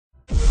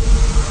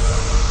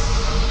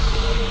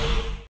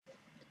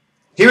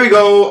Here we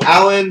go.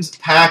 Allans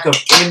pack of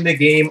In the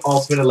Game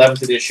Ultimate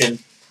 11th Edition.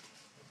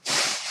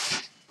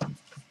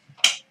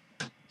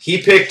 He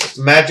picked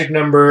magic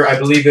number, I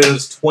believe it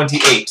was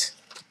 28.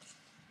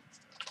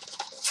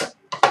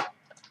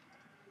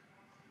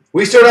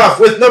 We start off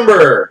with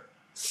number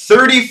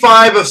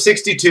 35 of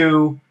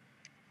 62,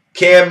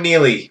 Cam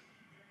Neely.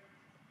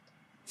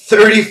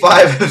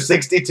 35 of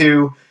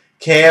 62,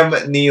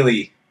 Cam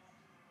Neely.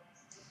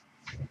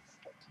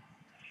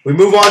 We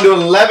move on to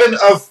 11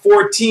 of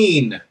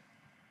 14,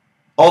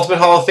 Ultimate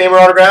Hall of Famer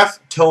autograph,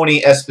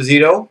 Tony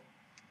Esposito.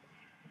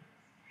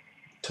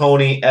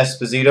 Tony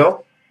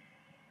Esposito.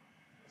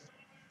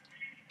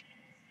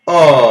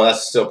 Oh,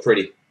 that's still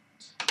pretty.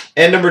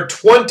 And number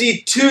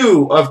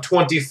 22 of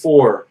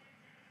 24,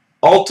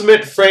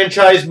 Ultimate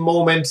Franchise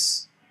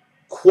Moments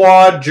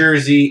quad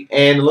jersey,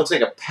 and it looks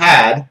like a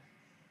pad.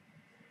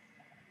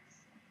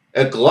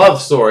 A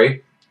glove,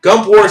 sorry.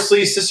 Gump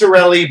Worsley,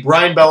 Cicerelli,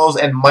 Brian Bellows,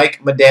 and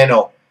Mike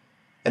Modano.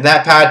 And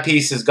that pad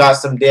piece has got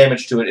some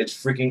damage to it. It's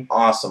freaking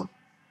awesome.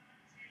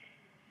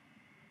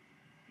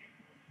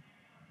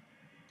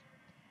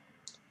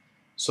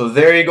 So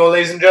there you go,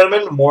 ladies and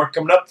gentlemen. More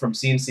coming up from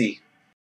CNC.